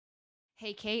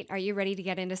Hey, Kate, are you ready to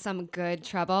get into some good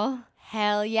trouble?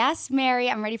 Hell yes, Mary.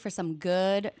 I'm ready for some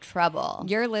good trouble.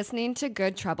 You're listening to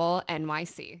Good Trouble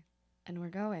NYC, and we're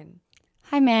going.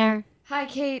 Hi, Mare. Hi,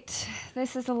 Kate.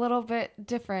 This is a little bit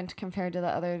different compared to the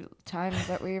other times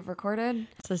that we've recorded.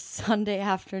 It's a Sunday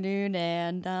afternoon,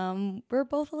 and we're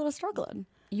both a little struggling.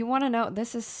 You want to know,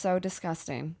 this is so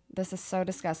disgusting. This is so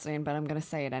disgusting, but I'm going to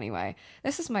say it anyway.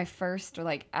 This is my first,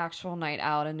 actual night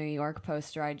out in New York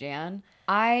post-dry Jan.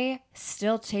 I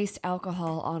still taste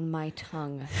alcohol on my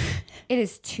tongue. It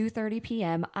is 2:30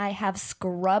 p.m. I have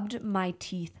scrubbed my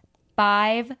teeth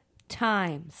 5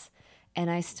 times,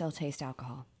 and I still taste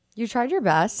alcohol. You tried your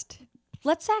best.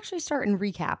 Let's actually start and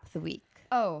recap the week.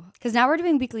 Oh. Because now we're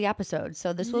doing weekly episodes,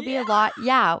 so this will be a lot.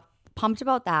 Yeah, pumped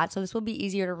about that. So this will be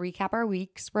easier to recap our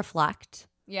weeks, reflect.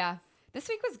 Yeah. This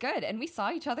week was good, and we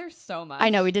saw each other so much. I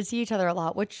know, we did see each other a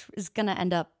lot, which is going to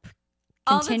end up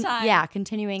all the time. Yeah,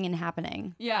 continuing and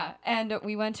happening. Yeah, and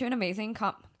we went to an amazing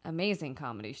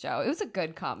comedy show. It was a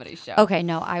good comedy show. Okay,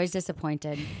 no, I was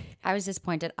disappointed. I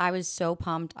was so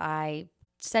pumped. I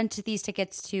sent these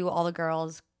tickets to all the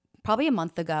girls probably a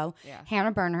month ago. Yeah.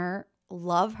 Hannah Bernher,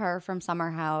 love her from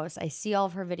Summer House. I see all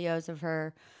of her videos of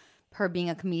her being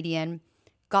a comedian.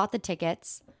 Got the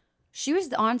tickets. She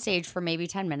was on stage for maybe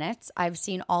 10 minutes. I've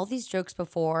seen all these jokes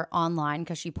before online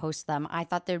because she posts them. I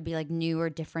thought there'd be like new or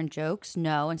different jokes.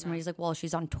 No. And somebody's like, well,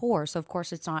 she's on tour, so of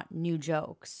course it's not new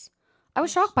jokes. I was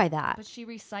shocked by that. But she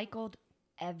recycled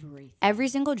everything. Every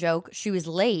single joke. She was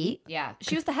late. Yeah.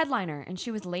 She was the headliner, and she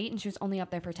was late, and she was only up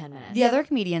there for 10 minutes. The other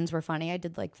comedians were funny. I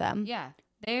did like them. Yeah.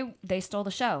 They stole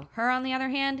the show. Her, on the other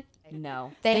hand,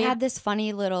 no. They had this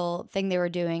funny little thing they were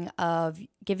doing of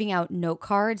giving out note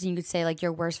cards, and you could say like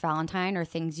your worst Valentine or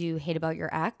things you hate about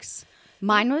your ex.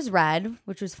 Mine was red,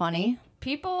 which was funny.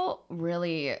 People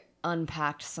really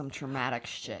unpacked some traumatic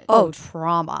shit. Oh,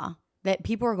 trauma. That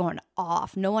people were going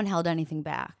off. No one held anything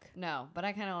back. No, but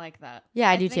I kind of like that.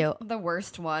 Yeah, I do too. The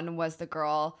worst one was the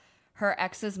girl, her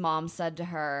ex's mom said to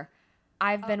her,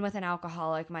 I've been with an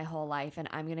alcoholic my whole life, and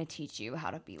I'm going to teach you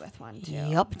how to be with one, too.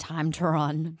 Yep, time to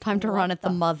run. Time to run at the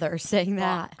mother saying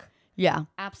that. Yeah.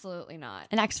 Absolutely not.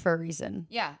 An ex for a reason.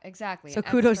 Yeah, exactly. So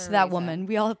kudos to that woman.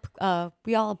 We all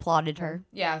applauded her.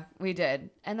 Yeah, we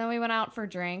did. And then we went out for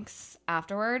drinks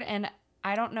afterward, and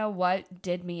I don't know what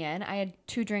did me in. I had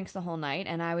 2 drinks the whole night,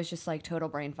 and I was just like total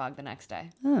brain fog the next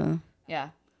day. Oh. Yeah.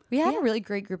 We had a really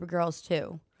great group of girls,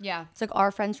 too. Yeah. It's like our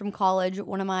friends from college.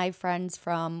 One of my friends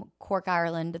from Cork,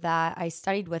 Ireland that I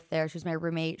studied with there. She was my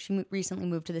roommate. She recently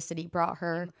moved to the city. Brought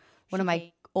her one of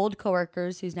my old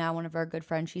coworkers, who's now one of our good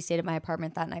friends. She stayed at my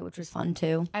apartment that night, which was fun,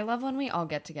 too. I love when we all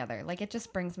get together. Like, it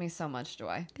just brings me so much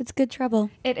joy. It's good trouble.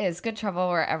 It is good trouble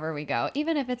wherever we go,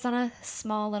 even if it's on a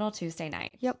small little Tuesday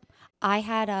night. Yep. I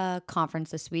had a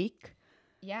conference this week.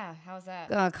 Yeah, how's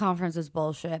that? Conference is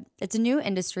bullshit. It's a new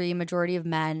industry, majority of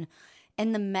men.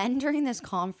 And the men during this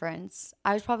conference,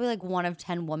 I was probably like one of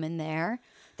 10 women there.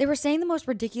 They were saying the most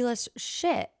ridiculous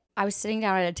shit. I was sitting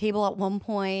down at a table at one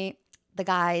point. The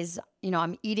guys,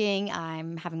 I'm eating,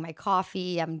 I'm having my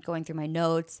coffee, I'm going through my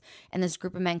notes. And this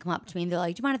group of men come up to me and they're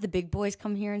like, do you mind if the big boys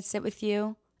come here and sit with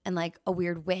you? And like a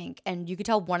weird wink. And you could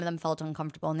tell one of them felt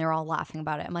uncomfortable and they were all laughing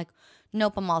about it. I'm like,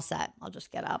 nope, I'm all set. I'll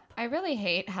just get up. I really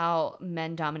hate how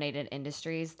men-dominated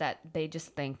industries that they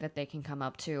just think that they can come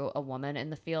up to a woman in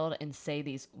the field and say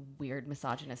these weird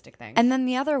misogynistic things. And then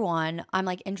the other one, I'm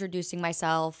like introducing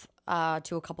myself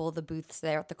to a couple of the booths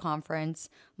there at the conference.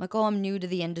 I'm like, oh, I'm new to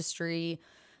the industry.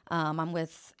 I'm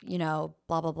with,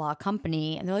 blah, blah, blah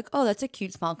company. And they're like, oh, that's a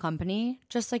cute small company,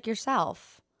 just like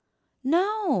yourself.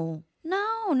 No,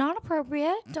 not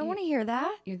appropriate. Don't want to hear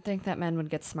that. You'd think that men would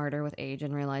get smarter with age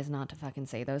and realize not to fucking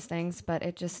say those things, but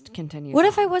it just continues. What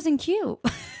if I wasn't cute?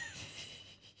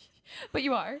 But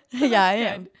you are. So yeah, I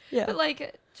am. Yeah.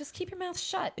 But just keep your mouth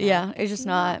shut. Man. Yeah, it's just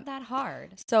not that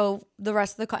hard. So the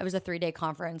rest of it was a 3-day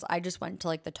conference. I just went to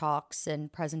like the talks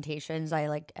and presentations.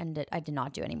 I did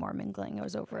not do any more mingling. I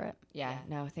was over it. Yeah,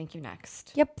 no, thank you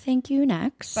next. Yep, thank you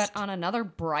next. But on another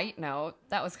bright note,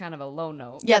 that was kind of a low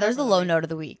note. Yeah, there's the low note of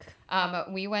the week.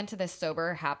 We went to this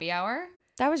sober happy hour.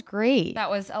 That was great. That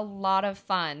was a lot of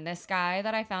fun. This guy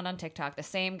that I found on TikTok, the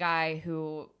same guy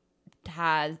who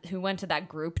went to that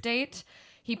group date,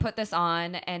 he put this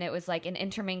on, and it was like an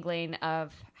intermingling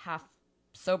of half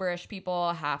soberish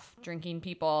people, half drinking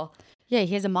people. Yeah,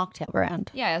 he has a mocktail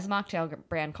brand. Yeah, he has a mocktail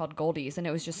brand called Goldie's, and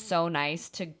it was just so nice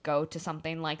to go to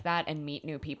something like that and meet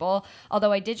new people.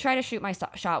 Although I did try to shoot my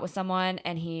shot with someone,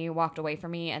 and he walked away from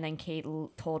me, and then Kate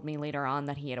told me later on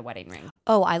that he had a wedding ring.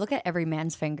 Oh, I look at every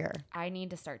man's finger. I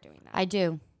need to start doing that. I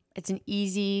do. It's an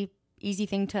easy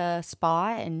thing to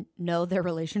spot and know their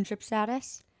relationship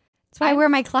status. That's why I wear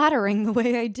my clatter ring the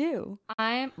way I do.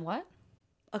 What?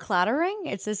 A clatter ring?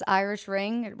 It's this Irish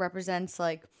ring. It represents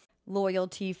like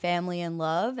loyalty, family, and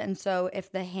love. And so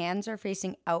if the hands are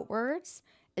facing outwards,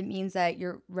 it means that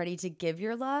you're ready to give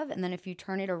your love. And then if you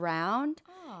turn it around,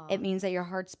 it means that your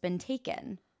heart's been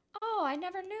taken. Oh, I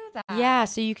never knew that. Yeah,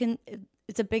 so you can,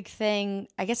 it's a big thing,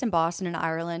 I guess in Boston and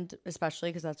Ireland, especially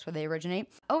because that's where they originate.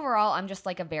 Overall, I'm just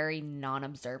like a very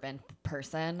non-observant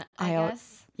person, I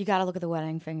guess. You got to look at the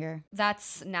wedding finger.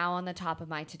 That's now on the top of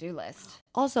my to-do list.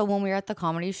 Also, when we were at the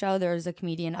comedy show, there was a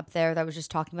comedian up there that was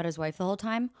just talking about his wife the whole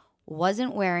time.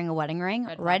 Wasn't wearing a wedding ring.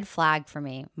 Red flag for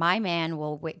me. My man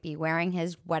will be wearing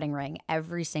his wedding ring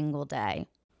every single day.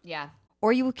 Yeah.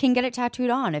 Or you can get it tattooed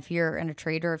on if you're in a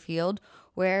trade or a field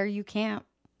where you can't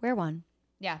wear one.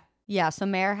 Yeah. Yeah, so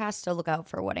Mare has to look out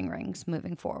for wedding rings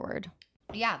moving forward.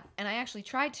 Yeah, and I actually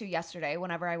tried to yesterday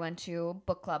whenever I went to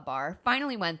book club bar.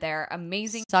 Finally went there.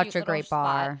 Amazing. Such a great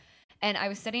bar. Spot. And I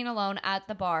was sitting alone at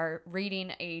the bar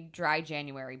reading a Dry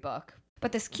January book.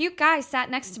 But this cute guy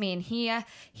sat next to me, and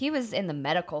he was in the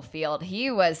medical field. He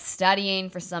was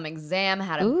studying for some exam,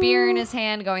 had a beer in his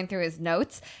hand, going through his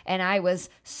notes. And I was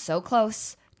so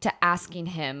close to asking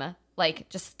him, like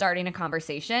just starting a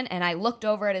conversation. And I looked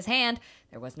over at his hand.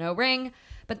 There was no ring.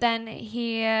 But then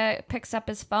he picks up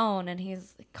his phone, and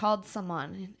he's called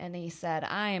someone. And he said,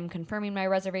 I am confirming my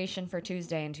reservation for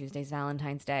Tuesday, and Tuesday's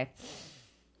Valentine's Day.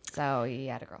 So he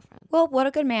had a girlfriend. Well, what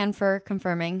a good man for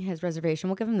confirming his reservation.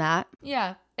 We'll give him that.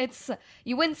 Yeah, it's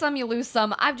you win some, you lose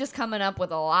some. I've just coming up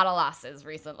with a lot of losses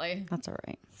recently. That's all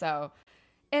right. So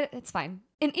it's fine.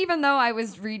 And even though I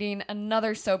was reading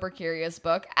another Sober Curious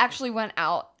book, actually went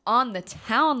out on the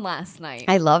town last night.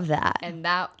 I love that. And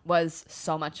that was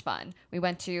so much fun. We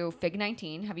went to Fig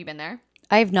 19. Have you been there?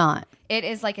 I have not. It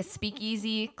is like a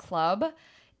speakeasy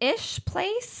club-ish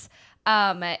place.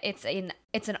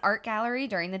 It's an art gallery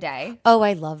during the day. Oh,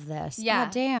 I love this. Yeah.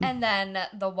 Oh, damn. And then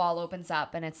the wall opens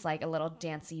up and it's like a little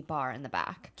dancey bar in the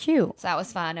back. Cute. So that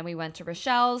was fun. And we went to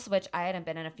Rochelle's, which I hadn't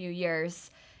been in a few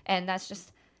years. And that's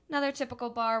just another typical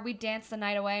bar. We danced the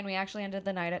night away, and we actually ended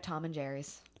the night at Tom and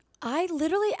Jerry's. I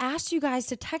literally asked you guys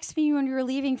to text me when you were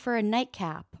leaving for a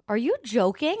nightcap. Are you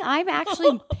joking? I'm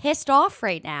actually pissed off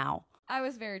right now. I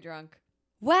was very drunk.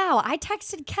 Wow, I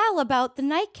texted Kel about the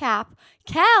nightcap.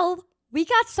 Kel, we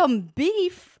got some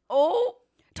beef. Oh.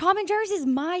 Tom and Jerry's is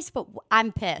my spot.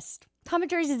 I'm pissed. Tom and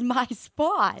Jerry's is my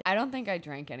spot. I don't think I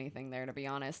drank anything there, to be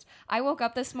honest. I woke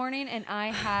up this morning and I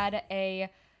had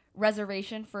a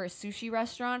reservation for a sushi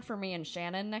restaurant for me and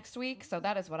Shannon next week. So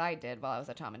that is what I did while I was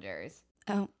at Tom and Jerry's.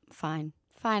 Oh, fine.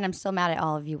 Fine, I'm still mad at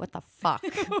all of you. What the fuck?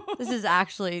 This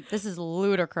is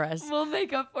ludicrous. We'll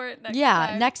make up for it next time.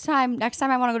 Yeah, next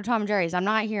time I want to go to Tom and Jerry's. I'm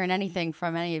not hearing anything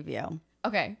from any of you.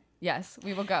 Okay. Yes,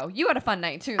 we will go. You had a fun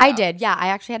night too, though. I did. Yeah, I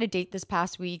actually had a date this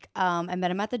past week. I met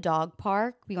him at the dog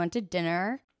park. We went to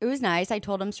dinner. It was nice. I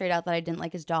told him straight out that I didn't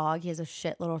like his dog. He has a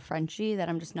shit little Frenchie that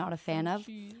I'm just not a fan of.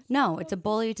 No, it's a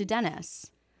bully to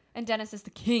Dennis. And Dennis is the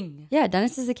king. Yeah,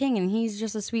 Dennis is the king, and he's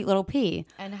just a sweet little pea.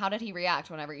 And how did he react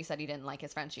whenever you said he didn't like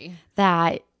his Frenchie?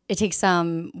 That it takes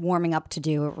some warming up to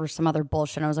do or some other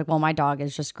bullshit. And I was like, well, my dog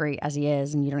is just great as he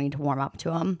is, and you don't need to warm up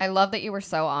to him. I love that you were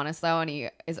so honest, though, and he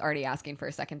is already asking for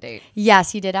a second date.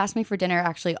 Yes, he did ask me for dinner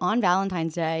actually on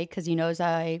Valentine's Day because he knows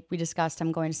we discussed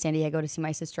I'm going to San Diego to see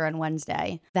my sister on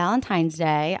Wednesday. Valentine's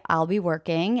Day, I'll be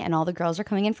working, and all the girls are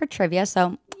coming in for trivia,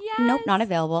 so nope, not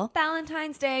available.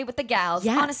 Valentine's Day with the gals.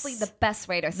 Yes. Honestly, the best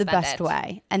way to spend it. The best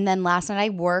way. And then last night I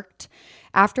worked.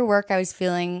 After work, I was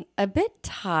feeling a bit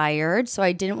tired, so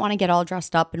I didn't want to get all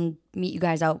dressed up and meet you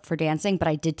guys out for dancing, but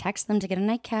I did text them to get a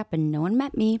nightcap, and no one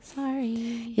met me.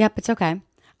 Sorry. Yep, it's okay.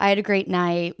 I had a great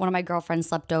night. One of my girlfriends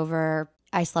slept over.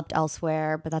 I slept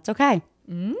elsewhere, but that's okay.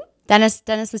 Mm-hmm. Dennis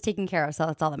was taken care of, so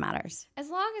that's all that matters. As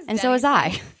long as and so was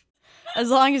I. As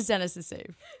long as Dennis is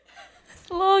safe.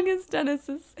 As long as Dennis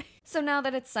is safe. So now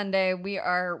that it's Sunday, we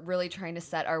are really trying to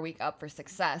set our week up for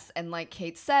success. And like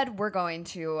Kate said, we're going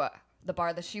to the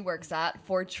bar that she works at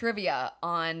for trivia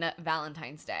on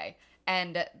Valentine's Day.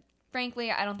 And frankly,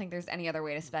 I don't think there's any other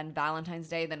way to spend Valentine's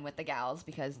Day than with the gals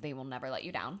because they will never let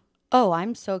you down. Oh,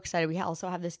 I'm so excited. We also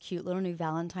have this cute little new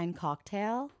Valentine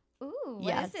cocktail. Ooh,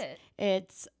 what is it?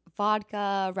 It's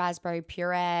vodka, raspberry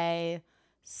puree,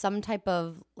 some type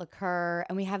of liqueur,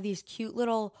 and we have these cute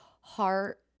little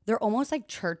heart. They're almost like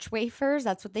church wafers.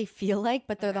 That's what they feel like,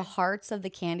 but they're the hearts of the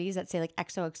candies that say like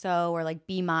XOXO or like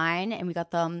Be Mine. And we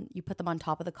got them, you put them on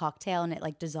top of the cocktail and it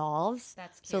like dissolves.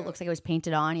 That's cute. So it looks like it was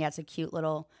painted on. Yeah, it's a cute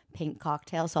little pink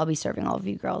cocktail. So I'll be serving all of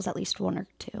you girls at least one or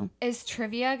two. Is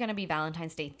trivia going to be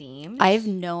Valentine's Day themed? I have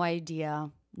no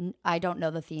idea. I don't know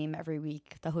the theme every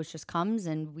week. The host just comes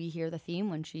and we hear the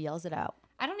theme when she yells it out.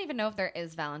 I don't even know if there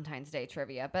is Valentine's Day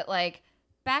trivia, but like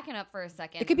backing up for a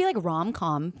second. It could be like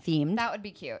rom-com themed. That would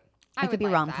be cute. It could be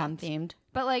rom-com themed.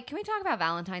 But like, can we talk about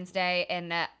Valentine's Day?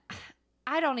 And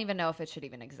I don't even know if it should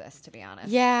even exist, to be honest.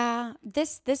 Yeah.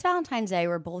 This Valentine's Day,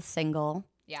 we're both single.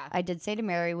 Yeah. I did say to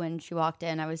Mary when she walked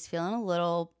in, I was feeling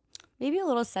maybe a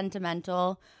little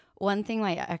sentimental. One thing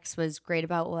my ex was great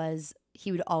about was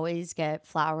he would always get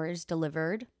flowers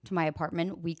delivered to my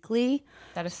apartment weekly.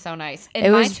 That is so nice.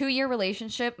 In my 2-year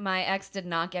relationship, my ex did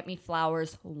not get me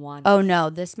flowers once. Oh no,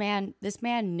 this man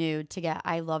knew to get.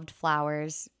 I loved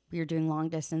flowers. We were doing long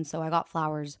distance, so I got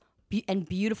flowers and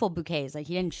beautiful bouquets. Like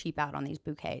he didn't cheap out on these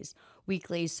bouquets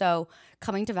weekly. So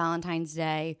coming to Valentine's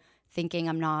Day, thinking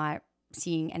I'm not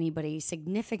seeing anybody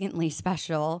significantly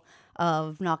special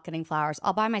of not getting flowers.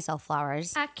 I'll buy myself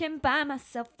flowers. I can buy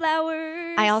myself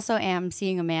flowers. I also am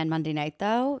seeing a man Monday night,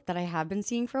 though, that I have been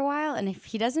seeing for a while. And if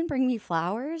he doesn't bring me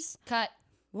flowers... Cut.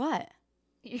 What?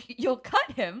 You'll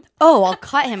cut him? Oh, I'll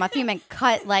cut him. I think you meant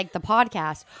cut like the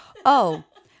podcast. Oh,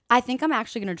 I think I'm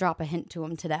actually going to drop a hint to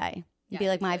him today. Yeah, be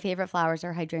like, my favorite flowers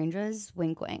are hydrangeas.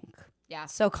 Wink, wink. Yeah.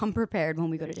 So come prepared when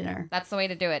we go to dinner. That's the way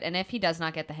to do it. And if he does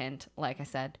not get the hint, like I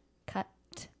said, cut.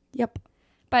 Yep.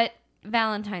 But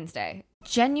Valentine's Day.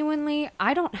 Genuinely,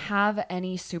 I don't have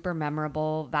any super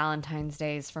memorable Valentine's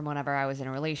Days from whenever I was in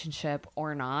a relationship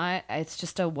or not. It's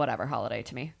just a whatever holiday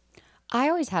to me. I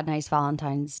always had nice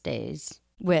Valentine's Days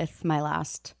with my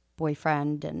last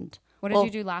boyfriend. And what did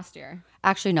you do last year?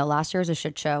 Actually, no. Last year was a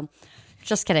shit show.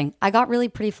 Just kidding. I got really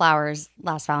pretty flowers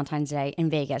last Valentine's Day in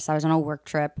Vegas. I was on a work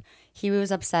trip. He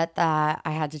was upset that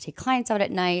I had to take clients out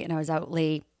at night and I was out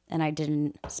late and I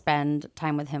didn't spend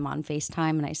time with him on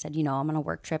FaceTime. And I said, I'm on a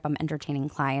work trip. I'm entertaining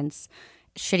clients.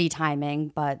 Shitty timing,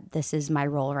 but this is my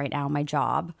role right now, my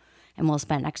job. And we'll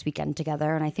spend next weekend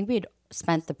together. And I think we had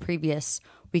spent the previous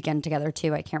weekend together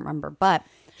too. I can't remember. But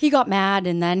he got mad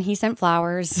and then he sent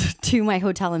flowers to my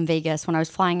hotel in Vegas when I was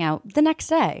flying out the next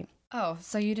day. Oh,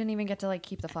 so you didn't even get to like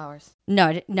keep the flowers? No,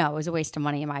 it was a waste of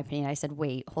money in my opinion. I said,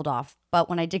 wait, hold off. But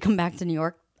when I did come back to New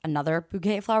York, another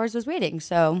bouquet of flowers was waiting.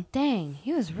 So dang,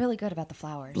 he was really good about the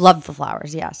flowers. Loved the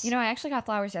flowers, yes. I actually got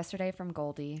flowers yesterday from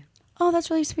Goldie. Oh, that's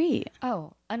really sweet.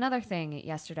 Oh, another thing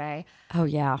yesterday. Oh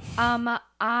yeah.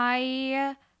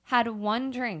 I had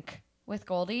one drink with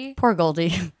Goldie. Poor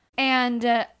Goldie. And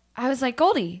I was like,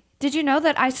 Goldie, did you know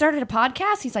that I started a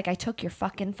podcast? He's like, I took your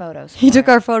fucking photos. He took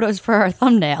our photos for our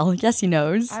thumbnail. Yes, he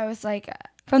knows. I was like,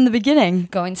 from the beginning.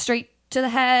 Going straight to the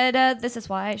head. This is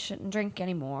why I shouldn't drink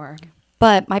anymore.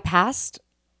 But my past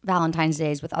Valentine's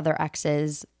Days with other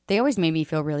exes, they always made me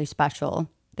feel really special.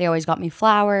 They always got me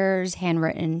flowers,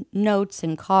 handwritten notes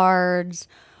and cards,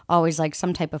 always like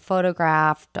some type of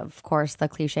photograph, of course, the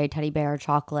cliche teddy bear,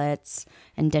 chocolates,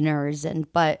 and dinners.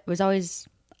 But it was always,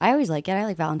 I always like it. I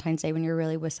like Valentine's Day when you're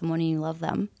really with someone and you love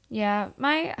them. Yeah,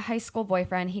 my high school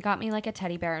boyfriend, he got me like a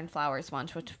teddy bear and flowers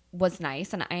once, which was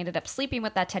nice. And I ended up sleeping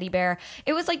with that teddy bear.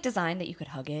 It was like designed that you could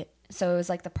hug it. So it was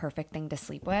like the perfect thing to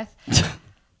sleep with.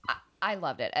 I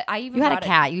loved it. You had a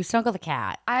cat. You snuggled the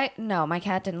cat. No, my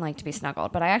cat didn't like to be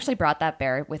snuggled, but I actually brought that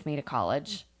bear with me to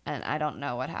college, and I don't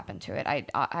know what happened to it.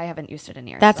 I haven't used it in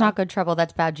years. That's not good trouble.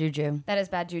 That's bad juju. That is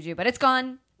bad juju, but it's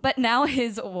gone. But now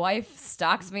his wife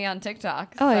stalks me on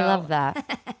TikTok. Oh, I love that.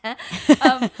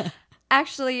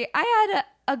 Actually, I had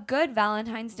a good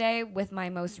Valentine's Day with my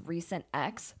most recent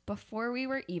ex before we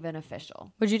were even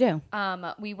official. What'd you do?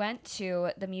 We went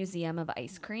to the Museum of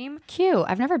Ice Cream. Cute.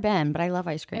 I've never been, but I love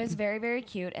ice cream. It was very, very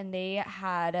cute. And they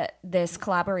had this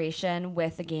collaboration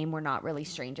with the game We're Not Really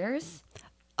Strangers.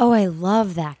 Oh, I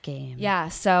love that game. Yeah,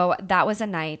 so that was a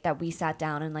night that we sat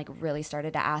down and like really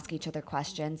started to ask each other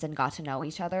questions and got to know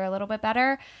each other a little bit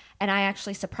better. And I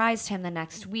actually surprised him the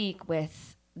next week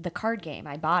with the card game.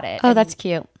 I bought it. Oh, that's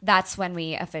cute. That's when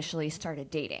we officially started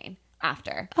dating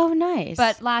after. Oh, nice.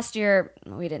 But last year,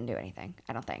 we didn't do anything,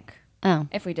 I don't think. Oh.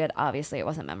 If we did, obviously it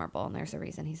wasn't memorable, and there's a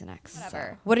reason he's an ex.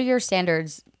 Whatever. What are your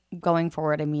standards going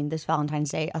forward? I mean, this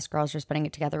Valentine's Day, us girls are spending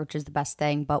it together, which is the best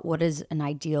thing. But what does an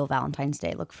ideal Valentine's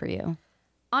Day look for you?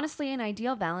 Honestly, an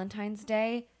ideal Valentine's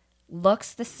Day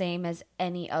looks the same as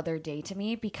any other day to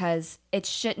me because it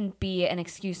shouldn't be an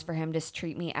excuse for him to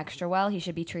treat me extra well. He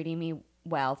should be treating me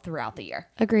well throughout the year.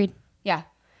 Agreed. Yeah.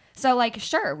 So, like,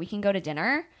 sure, we can go to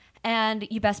dinner, and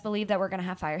you best believe that we're going to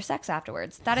have fire sex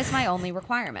afterwards. That is my only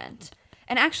requirement.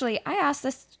 And actually, I asked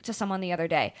this to someone the other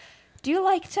day. Do you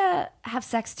like to have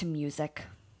sex to music?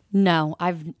 No,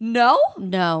 No?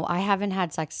 No, I haven't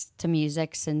had sex to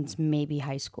music since maybe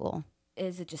high school.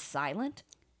 Is it just silent?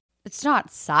 It's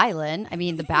not silent. I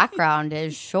mean, the background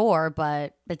is sure,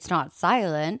 but it's not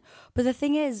silent. But the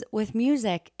thing is, with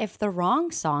music, if the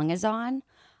wrong song is on,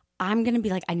 I'm going to be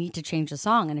like, I need to change the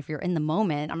song. And if you're in the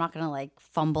moment, I'm not going to like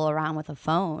fumble around with a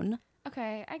phone.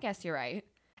 Okay, I guess you're right.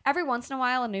 Every once in a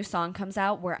while, a new song comes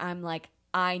out where I'm like,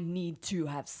 I need to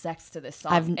have sex to this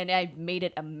song. And I've made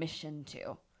it a mission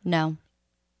to. No.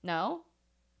 No?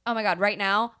 Oh my God, right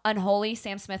now, Unholy,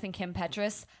 Sam Smith and Kim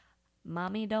Petras.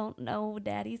 Mommy don't know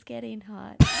daddy's getting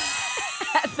hot.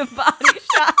 At the body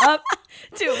shop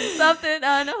doing something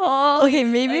unholy. Okay,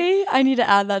 maybe I need to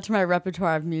add that to my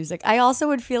repertoire of music. I also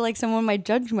would feel like someone might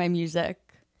judge my music.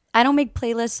 I don't make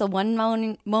playlists, so one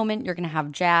moment you're going to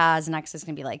have jazz, next it's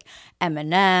going to be like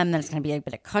Eminem, then it's going to be a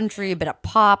bit of country, a bit of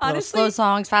pop, little slow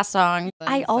songs, fast songs.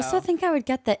 I also think I would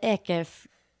get the ick if,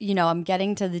 you know, I'm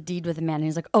getting to the deed with a man and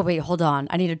he's like, oh, wait, hold on.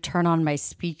 I need to turn on my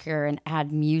speaker and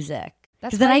add music.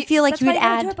 Because then I feel like you would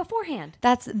add. Do it beforehand.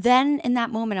 That's then in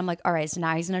that moment, I'm like, all right, so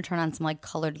now he's going to turn on some like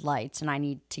colored lights and I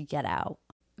need to get out.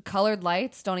 Colored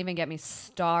lights? Don't even get me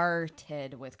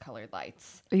started with colored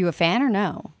lights. Are you a fan or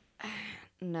no?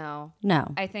 No.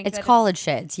 No. I think it's college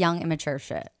shit. It's young, immature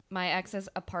shit. My ex's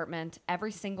apartment,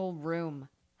 every single room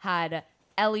had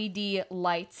LED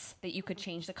lights that you could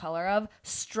change the color of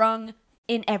strung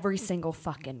in every single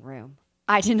fucking room.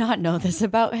 I did not know this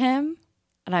about him,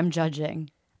 and I'm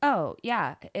judging. Oh,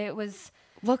 yeah. It was...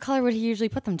 What color would he usually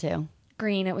put them to?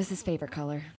 Green. It was his favorite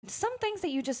color. Some things that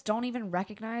you just don't even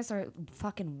recognize are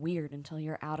fucking weird until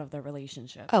you're out of the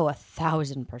relationship. Oh,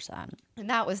 1,000%. And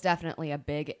that was definitely a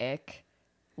big ick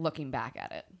looking back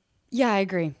at it. Yeah, I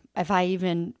agree.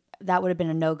 That would have been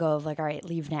a no-go of like, all right,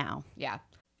 leave now. Yeah.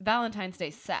 Valentine's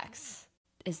Day sex.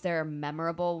 Is there a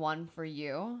memorable one for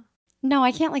you? No,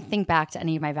 I can't like think back to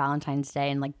any of my Valentine's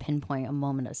Day and like pinpoint a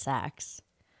moment of sex.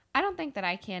 I don't think that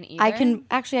I can either.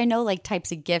 I know like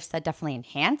types of gifts that definitely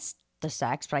enhance the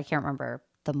sex, but I can't remember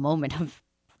the moment of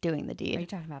doing the deed. Are you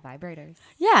talking about vibrators?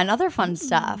 Yeah, and other fun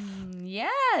stuff.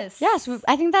 Yes. Yes,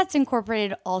 I think that's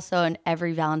incorporated also in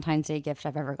every Valentine's Day gift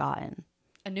I've ever gotten.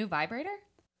 A new vibrator?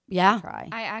 Yeah.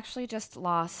 I actually just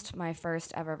lost my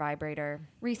first ever vibrator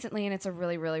recently, and it's a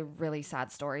really, really, really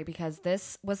sad story because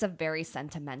this was a very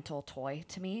sentimental toy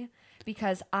to me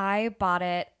because I bought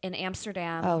it in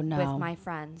Amsterdam with my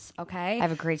friends, okay? I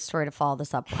have a great story to follow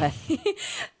this up with.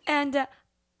 And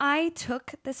I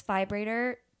took this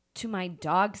vibrator to my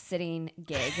dog sitting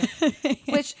gig,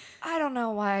 which I don't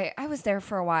know why. I was there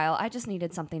for a while. I just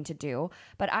needed something to do.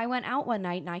 But I went out one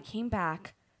night and I came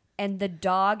back and the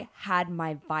dog had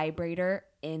my vibrator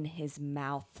in his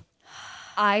mouth.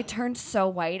 I turned so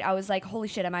white. I was like, holy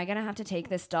shit, am I going to have to take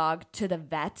this dog to the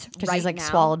vet right now? Because he's like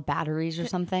swallowed batteries or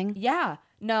something? Yeah.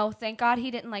 No, thank God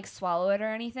he didn't like swallow it or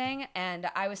anything. And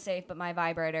I was safe, but my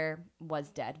vibrator was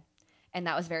dead. And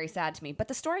that was very sad to me. But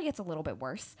the story gets a little bit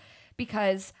worse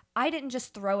because I didn't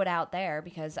just throw it out there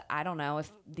because I don't know if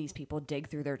these people dig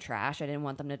through their trash. I didn't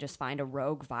want them to just find a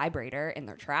rogue vibrator in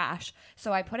their trash.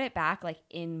 So I put it back like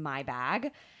in my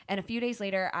bag. And a few days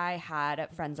later, I had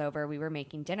friends over. We were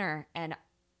making dinner and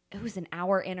it was an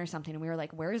hour in or something. And we were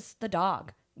like, where's the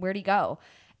dog? Where'd he go?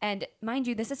 And mind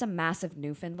you, this is a massive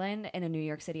Newfoundland in a New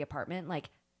York City apartment. Like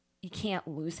you can't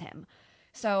lose him.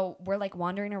 So we're like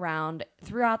wandering around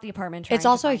throughout the apartment. It's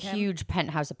also a huge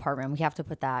penthouse apartment. We have to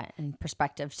put that in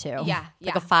perspective too. Yeah.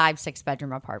 Like a 5-6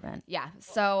 bedroom apartment. Yeah.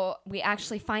 So we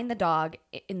actually find the dog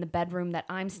in the bedroom that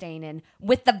I'm staying in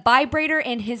with the vibrator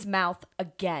in his mouth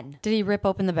again. Did he rip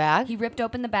open the bag? He ripped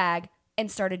open the bag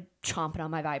and started chomping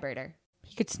on my vibrator.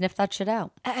 He could sniff that shit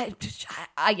out.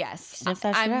 I guess. Sniff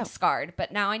that shit out. I'm scarred,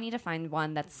 but now I need to find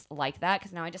one that's like that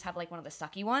because now I just have like one of the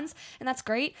sucky ones, and that's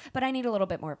great, but I need a little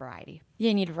bit more variety. Yeah,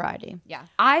 you need a variety. Yeah.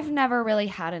 I've never really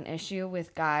had an issue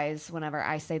with guys whenever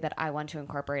I say that I want to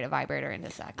incorporate a vibrator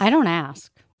into sex. I don't ask.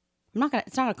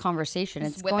 It's not a conversation.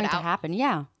 Just it's whip going it to out. happen.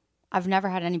 Yeah. I've never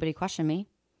had anybody question me.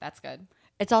 That's good.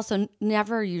 It's also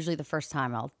never usually the first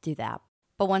time I'll do that.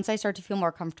 But once I start to feel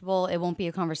more comfortable, it won't be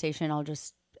a conversation.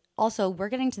 Also, we're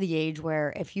getting to the age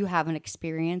where if you haven't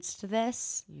experienced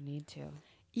this, You need to.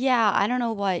 yeah, I don't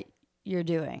know what you're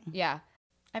doing. Yeah.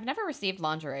 I've never received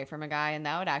lingerie from a guy, and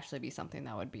that would actually be something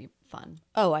that would be fun.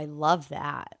 Oh, I love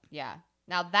that. Yeah.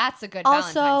 Now that's a good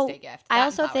Also, Valentine's Day gift. I That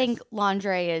also empowers. think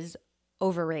lingerie is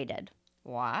overrated.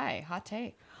 Why? Hot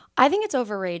take. I think it's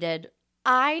overrated.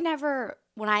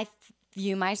 When I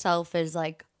view myself as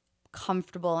like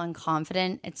comfortable and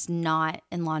confident, it's not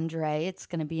in lingerie. It's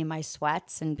going to be in my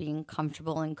sweats and being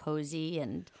comfortable and cozy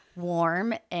and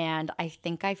warm. And I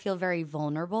think I feel very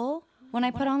vulnerable when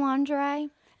I put on lingerie.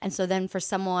 And so then for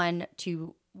someone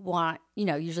to want,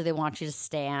 usually they want you to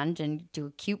stand and do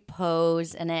a cute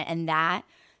pose and that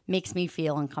makes me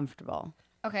feel uncomfortable.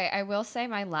 Okay, I will say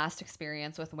my last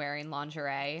experience with wearing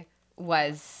lingerie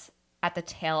was at the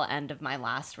tail end of my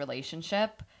last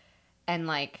relationship. And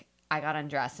like, I got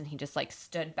undressed and he just like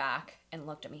stood back and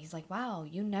looked at me. He's like, wow,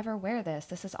 you never wear this.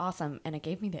 This is awesome. And it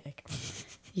gave me the ick.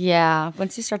 Yeah.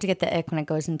 Once you start to get the ick when it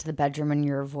goes into the bedroom and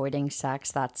you're avoiding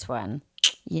sex, that's when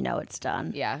you know it's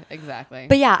done. Yeah, exactly.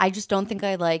 But yeah, I just don't think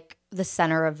I like the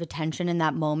center of attention in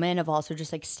that moment of also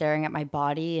just like staring at my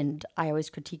body. And I always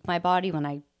critique my body when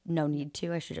I no need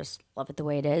to. I should just love it the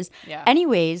way it is. Yeah.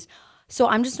 Anyways, so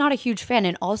I'm just not a huge fan.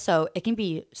 And also, it can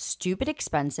be stupid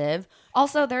expensive.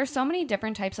 Also, there are so many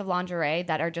different types of lingerie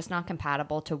that are just not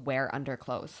compatible to wear under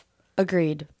clothes.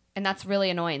 Agreed. And that's really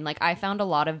annoying. Like, I found a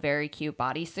lot of very cute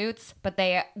bodysuits, but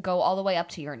they go all the way up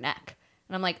to your neck.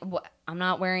 And I'm like, what? I'm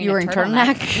not wearing a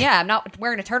turtleneck. Yeah, I'm not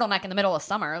wearing a turtleneck in the middle of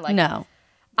summer. Like, no.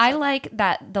 I like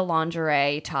that the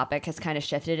lingerie topic has kind of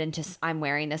shifted into I'm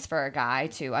wearing this for a guy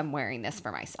to I'm wearing this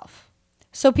for myself.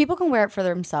 So people can wear it for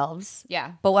themselves.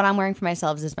 Yeah. But what I'm wearing for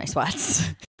myself is my sweats.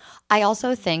 I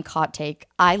also think, hot take,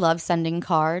 I love sending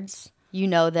cards. You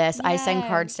know this. Yes. I send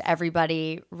cards to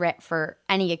everybody for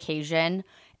any occasion.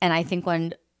 And I think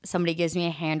when somebody gives me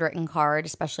a handwritten card,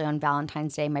 especially on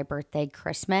Valentine's Day, my birthday,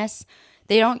 Christmas,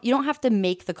 you don't have to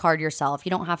make the card yourself. You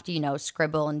don't have to,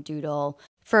 scribble and doodle.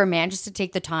 For a man just to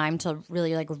take the time to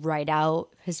really like write out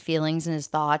his feelings and his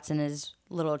thoughts and his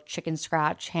little chicken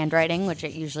scratch handwriting, which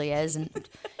it usually is, and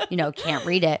can't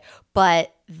read it.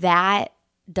 But that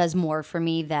does more for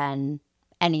me than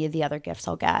any of the other gifts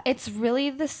I'll get. It's really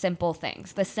the simple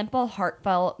things, the simple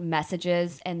heartfelt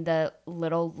messages and the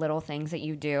little things that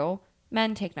you do.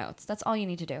 Men, take notes. That's all you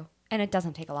need to do. And it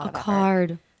doesn't take a lot of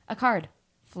effort. A card.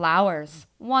 Flowers.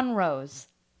 1 rose.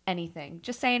 Anything.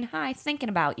 Just saying, hi, thinking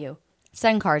about you.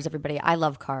 Send cards, everybody. I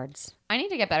love cards. I need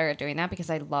to get better at doing that because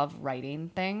I love writing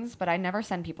things, but I never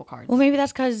send people cards. Well, maybe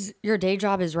that's because your day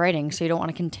job is writing, so you don't want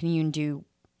to continue and do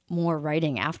more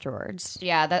writing afterwards.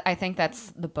 Yeah, I think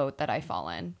that's the boat that I fall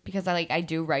in because I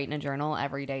do write in a journal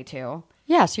every day too.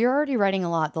 Yeah, so you're already writing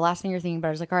a lot. The last thing you're thinking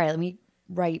about is like, all right, let me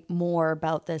write more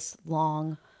about this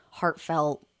long,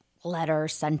 heartfelt letter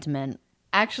sentiment.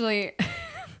 Actually,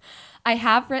 I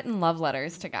have written love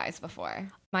letters to guys before.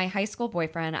 My high school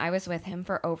boyfriend, I was with him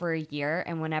for over a year,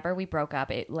 and whenever we broke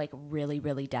up, it like really,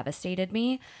 really devastated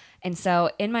me. And so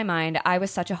in my mind, I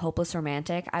was such a hopeless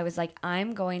romantic. I was like,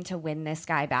 I'm going to win this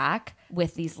guy back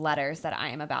with these letters that I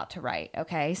am about to write.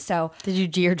 Okay, so did you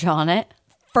Dear John it?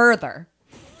 Further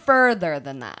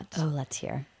than that. Oh, let's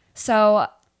hear. So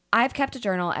I've kept a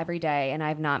journal every day, and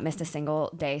I've not missed a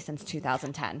single day since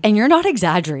 2010. And you're not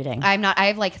exaggerating. I'm not. I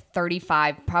have like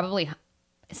 35, probably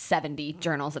 70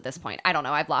 journals at this point. I don't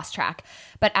know. I've lost track.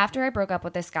 But after I broke up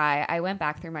with this guy, I went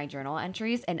back through my journal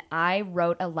entries and I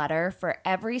wrote a letter for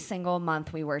every single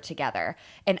month we were together.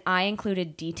 And I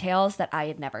included details that I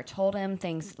had never told him,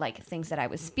 things that I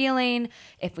was feeling,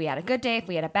 if we had a good day, if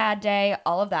we had a bad day,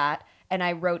 all of that. And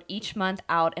I wrote each month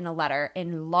out in a letter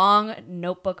in long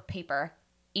notebook paper.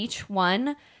 Each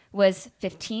one was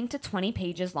 15 to 20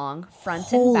 pages long, front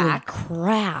and back. Holy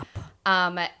crap.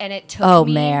 And it took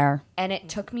Mare. And it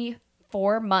took me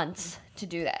 4 months to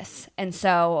do this. And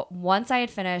so once I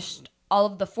had finished all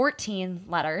of the 14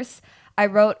 letters, I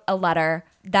wrote a letter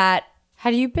that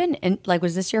had you been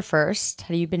was this your first?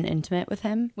 Had you been intimate with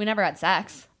him? We never had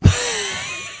sex.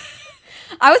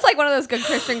 I was like one of those good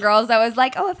Christian girls that was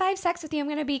like, oh, if I have sex with you, I'm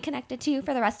going to be connected to you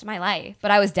for the rest of my life. But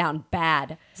I was down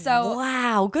bad. So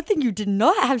wow, good thing you did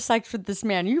not have sex with this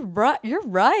man. You're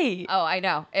right. Oh, I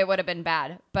know. It would have been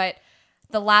bad. But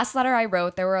the last letter I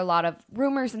wrote, there were a lot of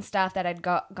rumors and stuff that had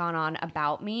gone on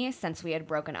about me since we had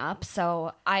broken up.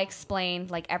 So I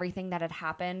explained like everything that had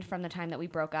happened from the time that we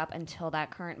broke up until that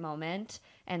current moment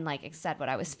and like said what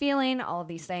I was feeling, all of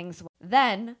these things.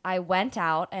 Then I went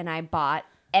out and I bought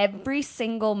every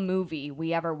single movie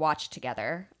we ever watched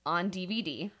together on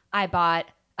DVD. I bought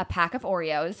a pack of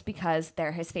Oreos because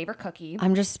they're his favorite cookie.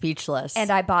 I'm just speechless.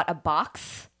 And I bought a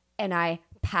box and I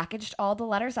packaged all the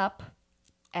letters up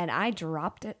and I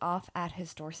dropped it off at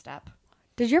his doorstep.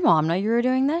 Did your mom know you were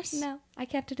doing this? No, I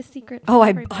kept it a secret. Oh,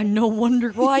 I no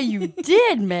wonder why you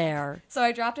did, Mare. So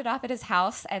I dropped it off at his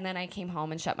house and then I came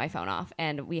home and shut my phone off.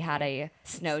 And we had a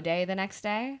snow day the next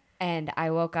day. And I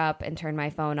woke up and turned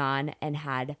my phone on and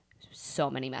had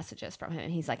so many messages from him.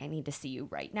 And he's like, I need to see you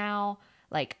right now.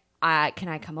 Like, can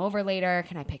I come over later?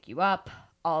 Can I pick you up?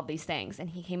 All of these things. And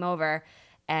he came over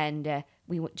and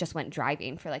we just went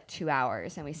driving for like 2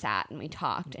 hours and we sat and we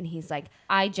talked. And he's like,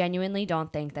 I genuinely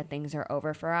don't think that things are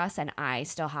over for us. And I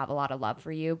still have a lot of love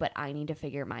for you, but I need to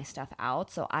figure my stuff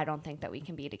out. So I don't think that we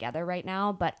can be together right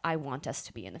now, but I want us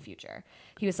to be in the future.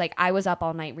 He was like, I was up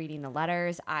all night reading the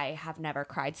letters. I have never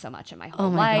cried so much in my whole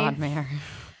life. Oh my God,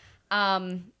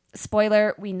 Mare.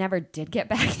 Spoiler, we never did get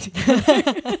back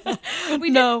together.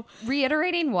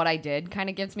 Reiterating what I did kind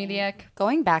of gives me the ick.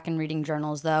 Going back and reading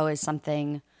journals, though, is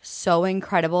something so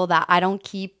incredible that I don't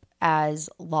keep as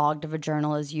logged of a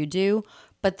journal as you do.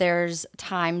 But there's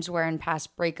times where in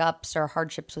past breakups or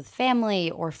hardships with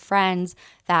family or friends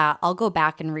that I'll go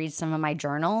back and read some of my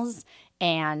journals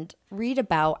and read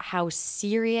about how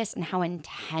serious and how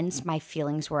intense my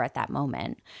feelings were at that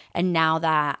moment. And now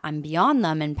that I'm beyond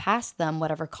them and past them,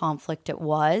 whatever conflict it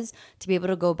was, to be able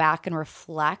to go back and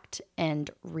reflect and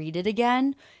read it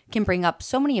again can bring up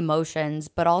so many emotions,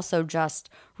 but also just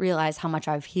realize how much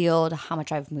I've healed, how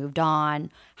much I've moved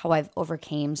on, how I've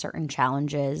overcame certain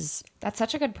challenges. That's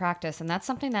such a good practice, and that's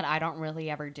something that I don't really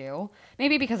ever do.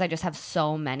 Maybe because I just have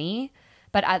so many,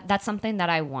 but that's something that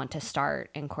I want to start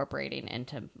incorporating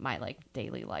into my like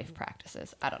daily life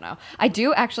practices. I don't know. I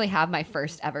do actually have my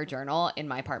first ever journal in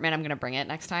my apartment. I'm going to bring it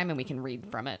next time and we can read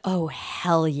from it. Oh,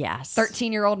 hell yes.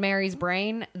 13-year-old Mary's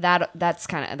brain. That's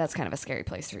kind of a scary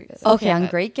place to revisit. Okay, on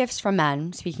Great Gifts from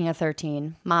Men, speaking of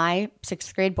 13, my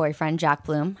 6th grade boyfriend, Jack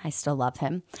Bloom, I still love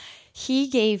him. He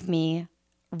gave me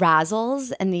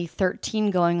Razzles and the 13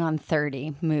 Going on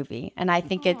 30 movie. And I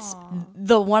think it's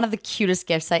one of the cutest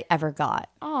gifts I ever got.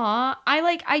 Aw,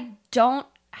 I don't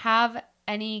have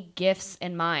any gifts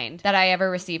in mind that I ever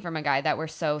received from a guy that were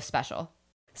so special.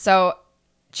 So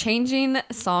changing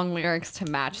song lyrics to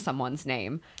match someone's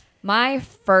name. My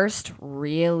first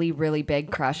really, really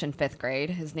big crush in 5th grade,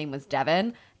 his name was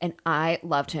Devin, and I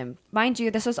loved him. Mind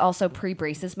you, this was also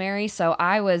pre-Braces Mary, so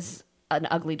I was an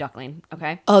ugly duckling,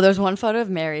 okay? Oh, there's one photo of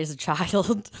Mary as a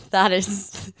child. That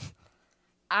is...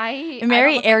 I don't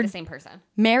look like the same person.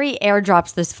 Mary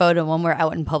airdrops this photo when we're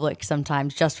out in public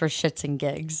sometimes just for shits and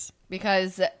gigs.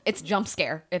 Because it's jump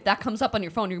scare. If that comes up on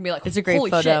your phone, you're going to be like, it's a great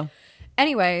holy photo. Shit.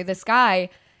 Anyway, this guy,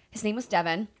 his name was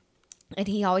Devin, and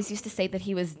he always used to say that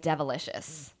he was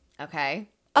devilicious, okay?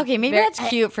 Okay, maybe that's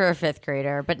cute for a 5th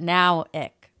grader, but now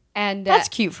ick. And that's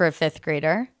cute for a 5th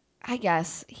grader. I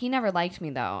guess. He never liked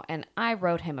me, though, and I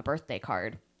wrote him a birthday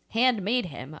card. Handmade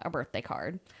him a birthday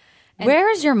card. And where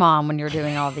is your mom when you're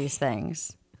doing all these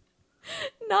things?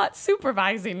 Not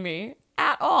supervising me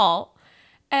at all.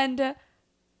 And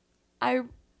I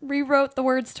rewrote the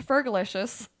words to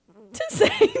Fergalicious to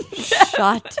say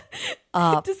shut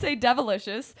up. To say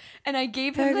devilicious. And I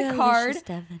gave him the card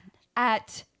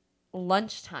at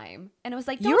lunchtime. And it was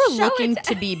like, you were looking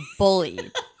to be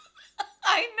bullied.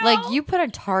 I know. Like, you put a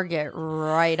target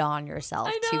right on yourself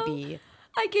to be.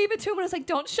 I gave it to him and I was like,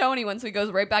 don't show anyone. So he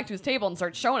goes right back to his table and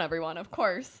starts showing everyone, of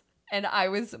course. And I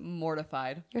was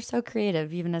mortified. You're so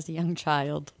creative, even as a young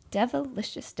child.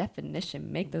 Devilicious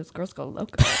definition. Make those girls go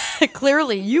loco.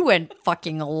 Clearly, you went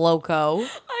fucking loco.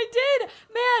 I did.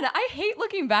 Man, I hate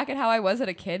looking back at how I was at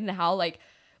a kid and how, like,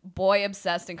 boy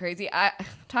obsessed and crazy.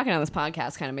 Talking on this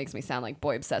podcast kind of makes me sound like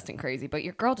boy obsessed and crazy, but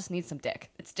your girl just needs some dick.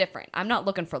 It's different. I'm not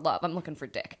looking for love. I'm looking for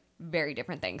dick. Very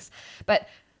different things. But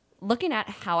looking at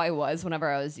how I was whenever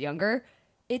I was younger,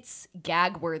 it's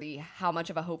gag worthy how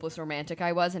much of a hopeless romantic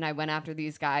I was. And I went after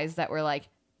these guys that were like,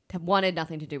 wanted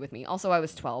nothing to do with me. Also, I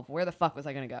was 12. Where the fuck was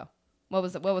I going to go? What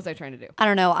was I trying to do? I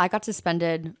don't know. I got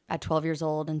suspended at 12 years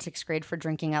old in 6th grade for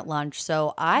drinking at lunch.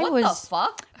 So what the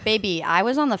fuck? Baby, I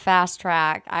was on the fast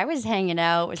track. I was hanging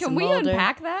out with some older. Can we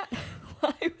unpack that?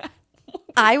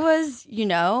 I was,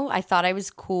 I thought I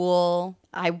was cool.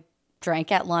 I drank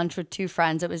at lunch with 2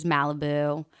 friends. It was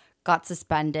Malibu. Got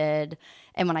suspended.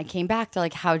 And when I came back, they're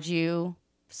like, how'd you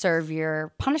serve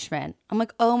your punishment? I'm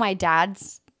like, oh, my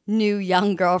dad's new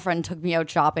young girlfriend took me out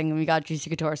shopping and we got Juicy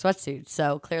Couture sweatsuits.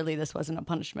 So clearly this wasn't a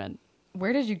punishment.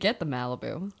 Where did you get the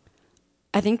Malibu?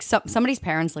 I think somebody's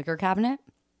parents' liquor cabinet.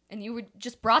 And you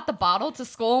just brought the bottle to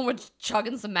school and were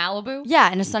chugging some Malibu?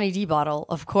 Yeah, in a Sunny D bottle,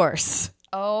 of course.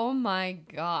 Oh my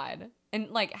God. And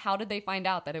like, how did they find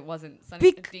out that it wasn't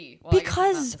Sunny D? Well,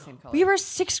 because we were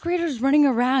 6th graders running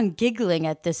around giggling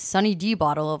at this Sunny D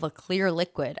bottle of a clear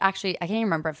liquid. Actually, I can't even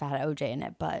remember if it had OJ in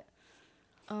it, but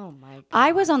oh my God.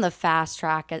 I was on the fast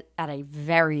track at a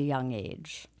very young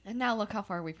age. And now look how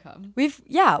far we've come. We've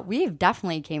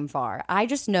definitely came far. I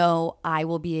just know I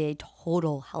will be a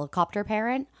total helicopter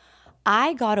parent.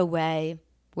 I got away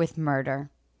with murder.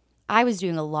 I was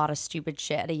doing a lot of stupid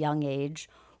shit at a young age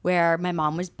where my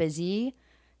mom was busy,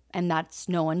 and that's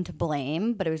no one to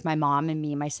blame, but it was my mom and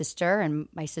me and my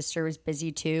sister was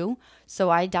busy too. So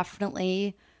I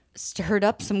definitely stirred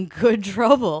up some good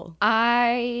trouble.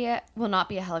 I will not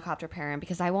be a helicopter parent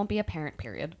because I won't be a parent,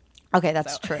 period. Okay,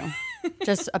 that's true.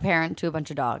 Just a parent to a bunch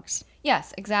of dogs.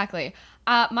 Yes, exactly.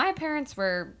 My parents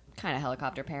were kind of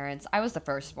helicopter parents. I was the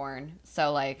firstborn,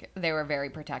 so like they were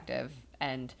very protective,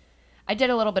 and I did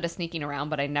a little bit of sneaking around,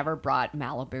 but I never brought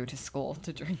Malibu to school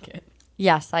to drink it.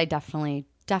 Yes, I definitely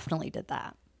did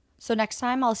that. So next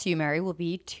time I'll see you, Mary, will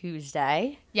be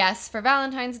Tuesday. Yes, for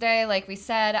Valentine's Day, like we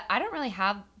said, I don't really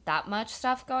have that much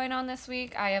stuff going on this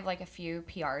week. I have like a few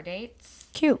PR dates.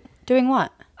 Cute. Doing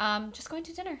what? Just going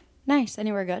to dinner. Nice.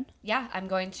 Anywhere good? Yeah, I'm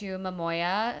going to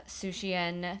Momoya Sushi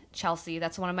in Chelsea.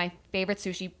 That's one of my favorite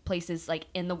sushi places like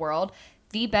in the world.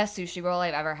 The best sushi roll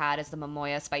I've ever had is the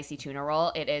Momoya spicy tuna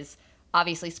roll. It is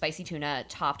obviously spicy tuna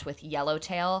topped with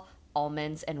yellowtail,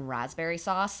 almonds, and raspberry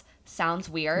sauce. Sounds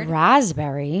weird.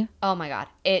 Raspberry? Oh my God.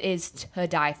 It is to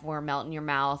die for. Melt in your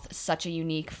mouth. Such a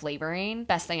unique flavoring.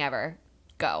 Best thing ever.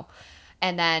 Go.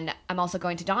 And then I'm also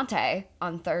going to Dante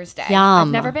on Thursday. Yum. I've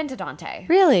never been to Dante.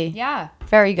 Really? Yeah.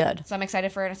 Very good. So I'm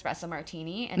excited for an espresso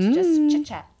martini and to just chit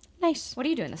chat. Nice. What are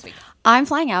you doing this week? I'm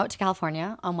flying out to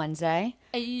California on Wednesday.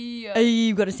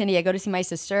 Hey. Go to San Diego to see my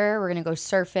sister. We're going to go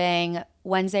surfing.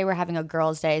 Wednesday, we're having a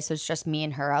girls' day, so it's just me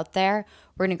and her out there.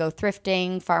 We're going to go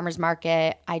thrifting, farmer's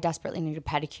market. I desperately need a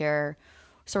pedicure.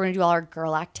 So we're going to do all our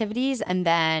girl activities and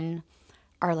then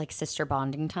our like sister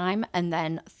bonding time. And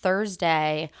then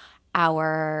Thursday,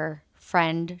 our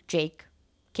friend Jake,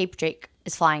 Cape Jake,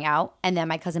 is flying out. And then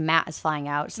my cousin Matt is flying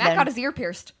out. So Matt got his ear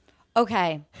pierced.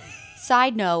 Okay.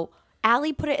 Side note,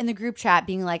 Allie put it in the group chat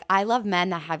being like, I love men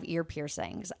that have ear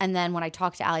piercings. And then when I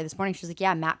talked to Allie this morning, she was like,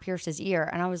 yeah, Matt pierced his ear.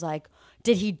 And I was like,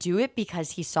 did he do it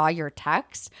because he saw your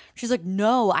text? She's like,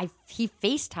 no, he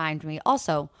FaceTimed me.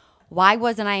 Also, why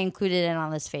wasn't I included in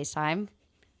on this FaceTime?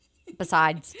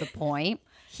 Besides the point.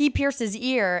 He pierced his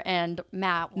ear and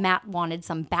Matt wanted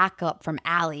some backup from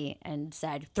Allie and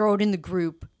said, throw it in the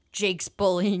group. Jake's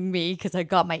bullying me because I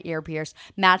got my ear pierced.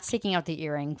 Matt's taking out the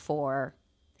earring for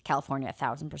California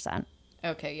 1,000%.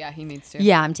 Okay, yeah, he needs to.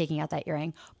 Yeah, I'm taking out that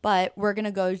earring. But we're going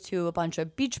to go to a bunch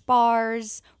of beach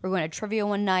bars. We're going to trivia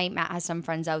one night. Matt has some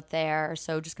friends out there.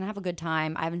 So just going to have a good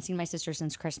time. I haven't seen my sister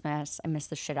since Christmas. I miss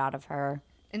the shit out of her.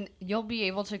 And you'll be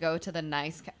able to go to the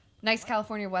nice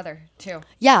California weather, too.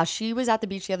 Yeah, she was at the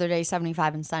beach the other day,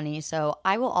 75 and sunny. So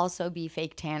I will also be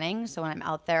fake tanning. So when I'm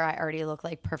out there, I already look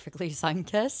like perfectly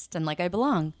sun-kissed and like I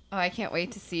belong. Oh, I can't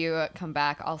wait to see you come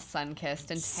back all sun-kissed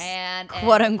and tan.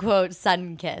 Quote-unquote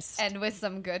sun-kissed. And with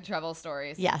some good trouble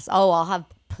stories. Yes. Oh, I'll have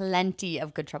plenty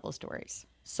of good trouble stories.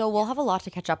 So we'll have a lot to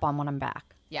catch up on when I'm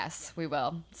back. Yes, we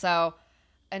will. So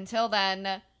until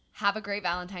then, have a great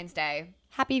Valentine's Day.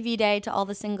 Happy V-Day to all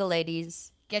the single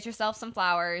ladies. Get yourself some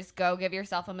flowers. Go give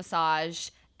yourself a massage.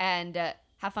 And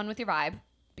have fun with your vibe.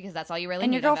 Because that's all you really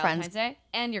and need your on girlfriends. Valentine's Day.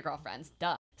 And your girlfriends.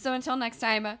 Duh. So until next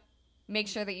time, make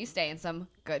sure that you stay in some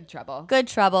good trouble. Good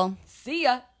trouble. See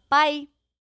ya. Bye.